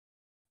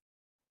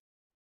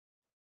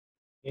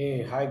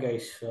Hey, hi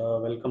guys.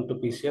 Welcome to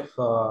PCF.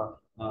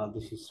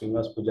 This is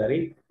Srinivas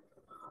Pujari.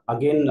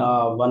 Again,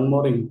 one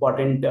more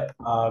important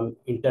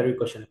interview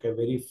question. Okay,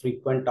 very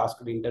frequent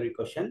asked interview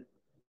question.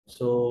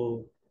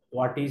 So,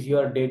 what is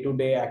your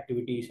day-to-day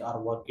activities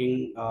are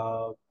working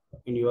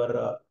in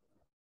your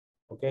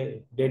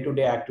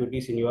day-to-day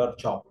activities in your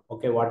job?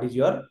 Okay, what is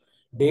your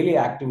daily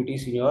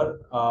activities in your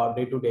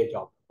day-to-day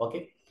job?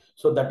 Okay,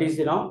 so that is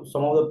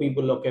some of the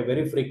people. Okay,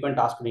 very frequent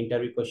asked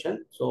interview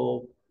question.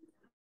 So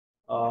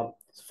uh,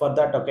 for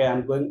that, okay,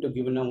 I'm going to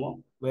give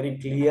very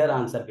clear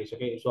answer case.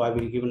 Okay, so I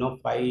will give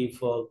five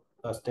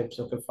steps.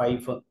 Okay,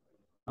 five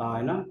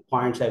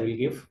points I will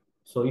give.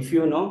 So if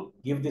you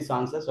give these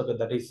answers, okay,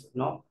 that is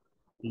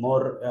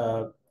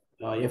more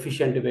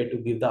efficient way to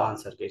give the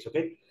answer case.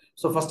 Okay,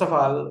 so first of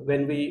all,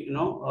 when we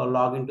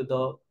log into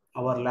the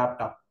our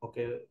laptop,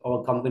 okay,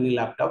 our company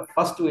laptop,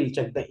 first we'll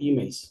check the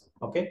emails.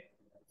 Okay,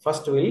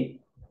 first we'll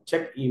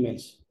check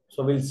emails.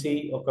 So we'll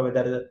see, okay,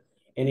 whether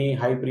any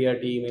high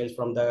priority emails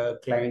from the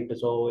client,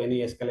 so any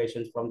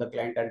escalations from the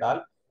client and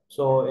all,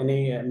 so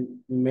any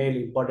mail,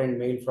 important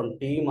mail from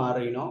team or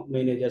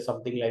manager,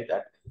 something like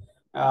that.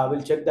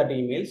 We'll check that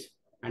emails,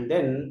 and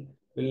then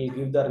we'll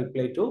give the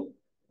reply to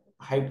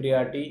high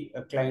priority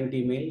client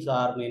emails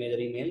or manager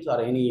emails or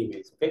any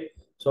emails. Okay,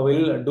 so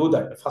we'll do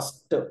that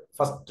first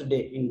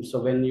day in.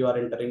 So when you are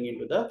entering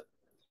into the,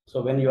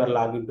 so when you are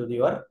logging to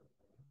your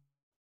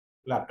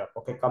laptop,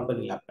 okay,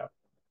 company laptop,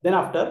 then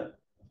after,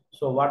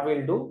 so what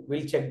we'll do,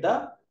 we'll check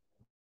the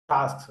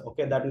tasks.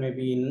 Okay, that may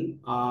be in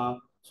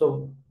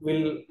so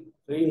we'll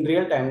in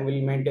real time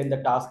we'll maintain the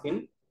task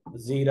in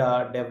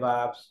Jira,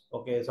 DevOps.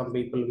 Okay, some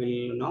people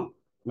will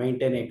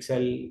maintain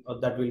Excel,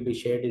 that will be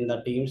shared in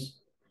the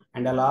teams.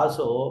 And I'll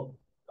also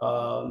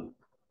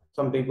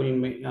some people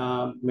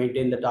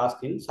maintain the task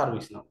in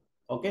ServiceNow.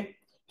 Okay,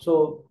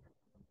 so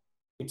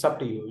it's up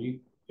to you.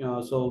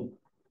 So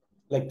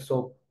like,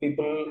 so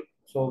people,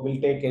 so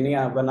will take any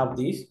one of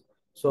these.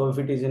 So if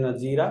it is in a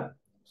Jira,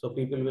 so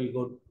people will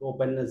go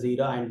open the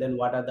Jira, and then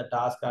what are the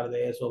tasks are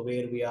there, so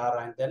where we are,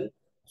 and then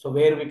so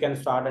where we can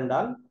start and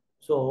all.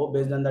 So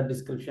based on the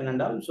description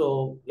and all,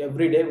 so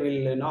every day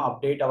we'll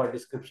update our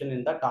description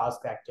in the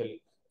task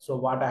actually. So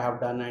what I have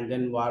done, and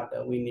then what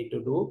we need to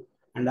do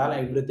and all,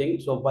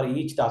 everything. So for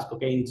each task,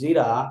 okay, in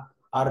Jira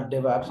or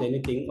DevOps,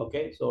 anything.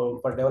 Okay, so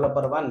for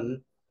developer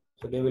one,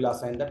 so they will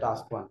assign the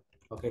task one.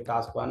 Okay,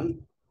 task one,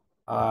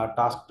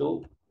 task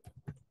 2,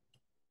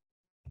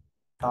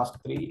 task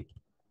 3,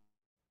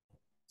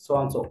 so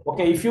on. So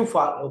okay, if you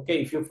follow,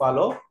 okay, if you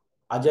follow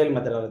agile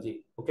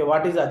methodology. Okay,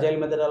 what is agile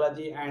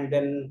methodology and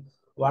then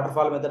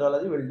waterfall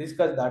methodology, we'll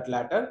discuss that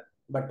later.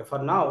 But for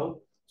now,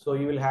 so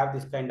you will have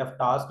this kind of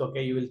task.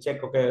 Okay, you will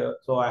check, okay,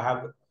 so I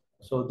have,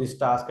 so this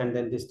task and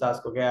then this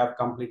task. Okay, I have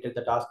completed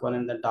the task 1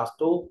 and then task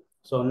 2.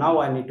 So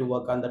now I need to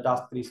work on the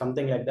task 3,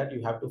 something like that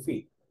you have to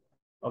feel.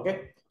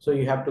 Okay, so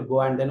you have to go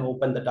and then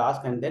open the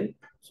task, and then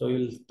so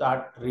you'll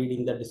start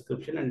reading the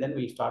description, and then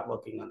we'll start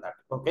working on that.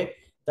 Okay,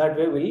 that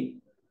way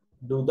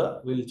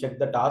we'll check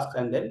the tasks,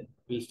 and then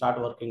we'll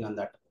start working on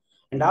that.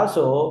 And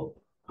also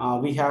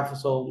we have,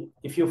 so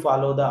if you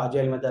follow the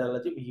agile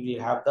methodology, we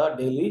will have the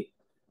daily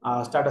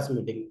status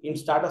meeting. In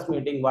status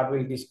meeting, what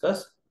we'll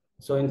discuss,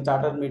 so in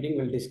status meeting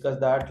we'll discuss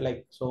that,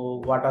 like,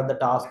 so what are the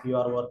tasks you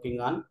are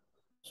working on.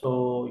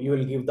 So you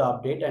will give the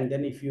update, and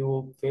then if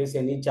you face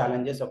any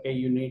challenges, okay,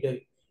 you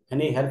need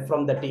any help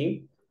from the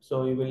team,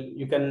 so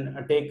you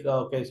can take,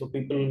 okay, so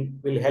people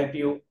will help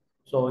you.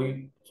 So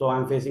so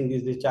I'm facing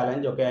this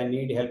challenge. Okay, I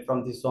need help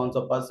from this so and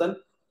so person.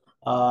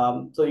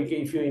 So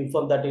if you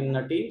inform that in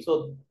a team,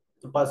 so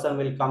the person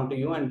will come to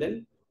you, and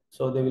then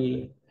so they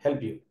will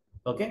help you.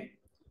 Okay,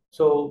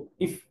 so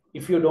if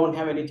you don't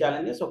have any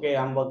challenges, okay,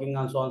 I'm working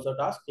on so and so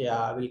task, yeah,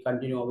 I will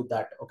continue with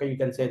that. Okay, you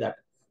can say that.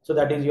 So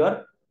that is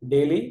your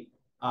daily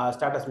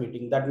status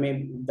meeting. That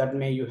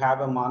may you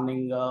have a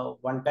morning,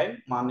 one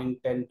time, morning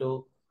 10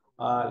 to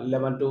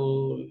 11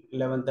 to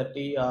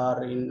 11:30,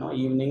 or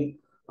evening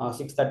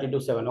 6:30 to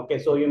 7. Okay,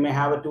 so you may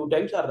have a two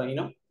times, or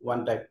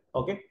one time.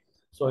 Okay,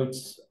 so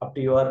it's up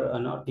to your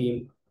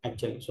team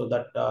actually. So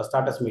that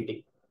status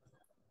meeting.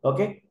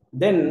 Okay,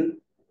 then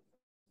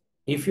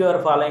if you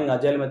are following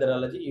agile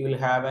methodology, you will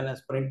have a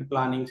sprint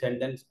plannings and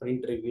then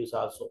sprint reviews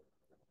also.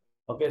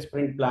 Okay,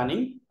 sprint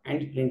planning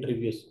and sprint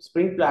reviews.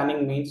 Sprint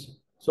planning means,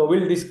 so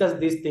we'll discuss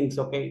these things.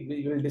 Okay,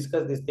 we will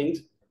discuss these things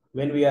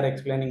when we are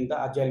explaining the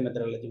agile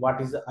methodology, what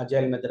is the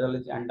agile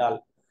methodology and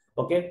all.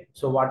 Okay,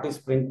 so what is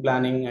sprint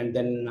planning, and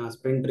then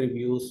sprint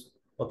reviews.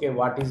 Okay,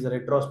 what is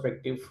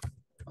retrospective.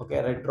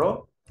 Okay,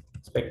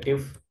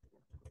 retrospective,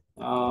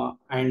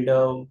 and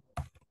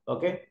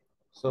okay,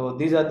 so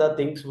these are the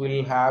things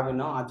we'll have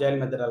agile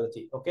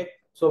methodology. Okay,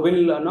 so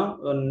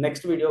we'll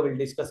next video we'll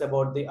discuss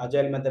about the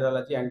agile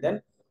methodology, and then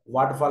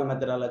waterfall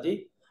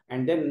methodology,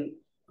 and then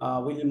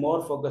we'll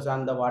more focus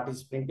on the what is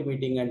sprint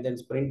meeting, and then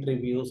sprint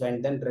reviews,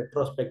 and then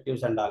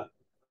retrospectives and all.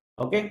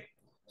 Okay,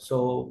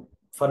 so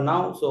for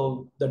now,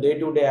 so the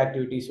day-to-day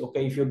activities.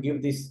 Okay, if you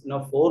give this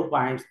 4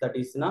 points, that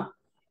is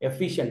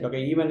efficient.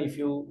 Okay, even if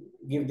you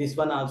give this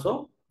one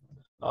also,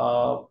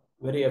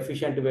 very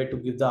efficient way to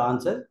give the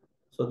answer.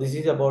 So this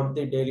is about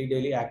the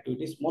daily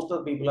activities. Most of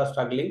the people are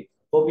struggling.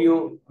 Hope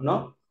you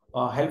know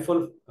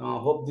helpful.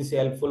 Hope this is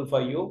helpful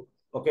for you.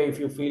 Okay, if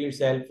you feel it's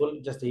helpful,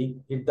 just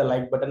hit the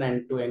like button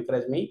and to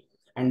encourage me.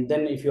 And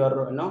then if you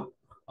are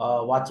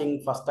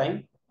watching first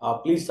time,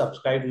 please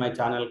subscribe my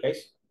channel,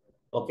 guys.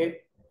 Okay.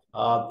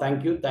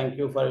 Thank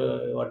you for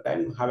your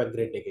time. Have a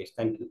great day, guys.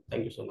 Thank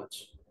you so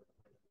much.